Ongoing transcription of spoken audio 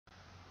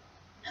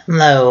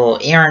Hello,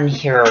 Aaron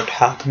here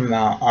talking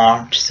about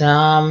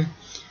autism.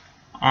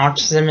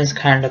 Autism is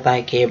kind of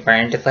like a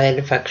brain-delayed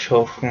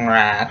effectual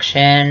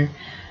reaction,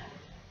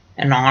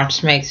 and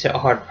autism makes it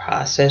hard to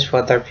process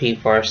what other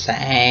people are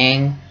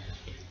saying.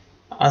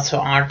 Also,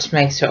 autism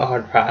makes it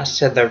hard to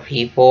process other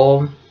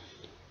people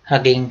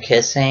hugging,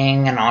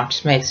 kissing, and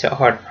autism makes it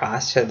hard to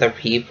process other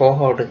people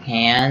holding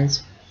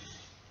hands.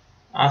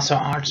 Also,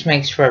 autism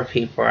makes sure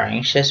people are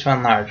anxious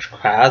when large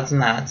crowds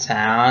and loud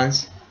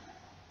sounds.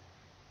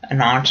 And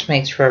autism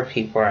makes sure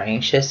people are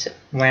anxious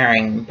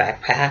wearing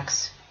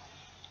backpacks.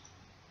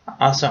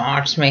 Also,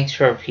 autism makes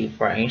sure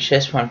people are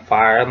anxious when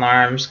fire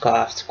alarms go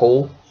off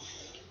school.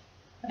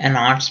 And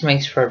autism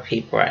makes sure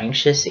people are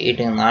anxious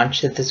eating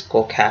lunch at the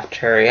school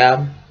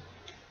cafeteria.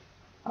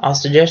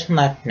 Also, just to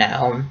let you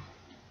know,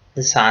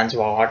 the signs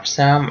of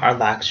autism are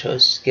lack of social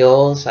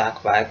skills, lack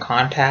of eye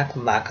contact,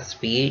 lack of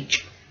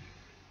speech,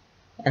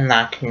 and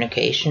lack of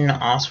communication.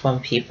 Also, when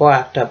people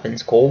act up in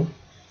school,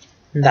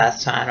 that's a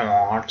sign of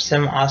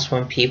autism. Also,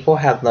 when people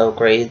have low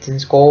grades in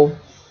school,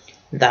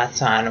 that's a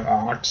sign of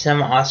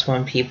autism. Also,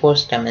 when people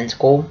stim in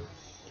school,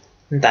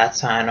 that's a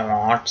sign of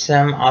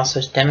autism. Also,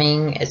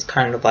 stimming is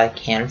kind of like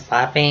hand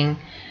flapping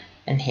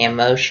and hand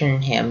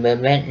motion, hand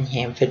movement, and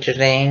hand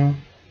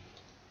fidgeting.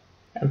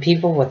 And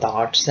people with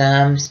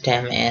autism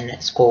stim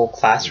in school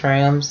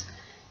classrooms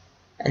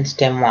and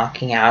stim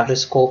walking out of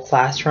school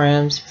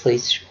classrooms.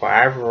 Please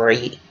subscribe,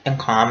 rate, and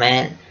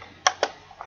comment.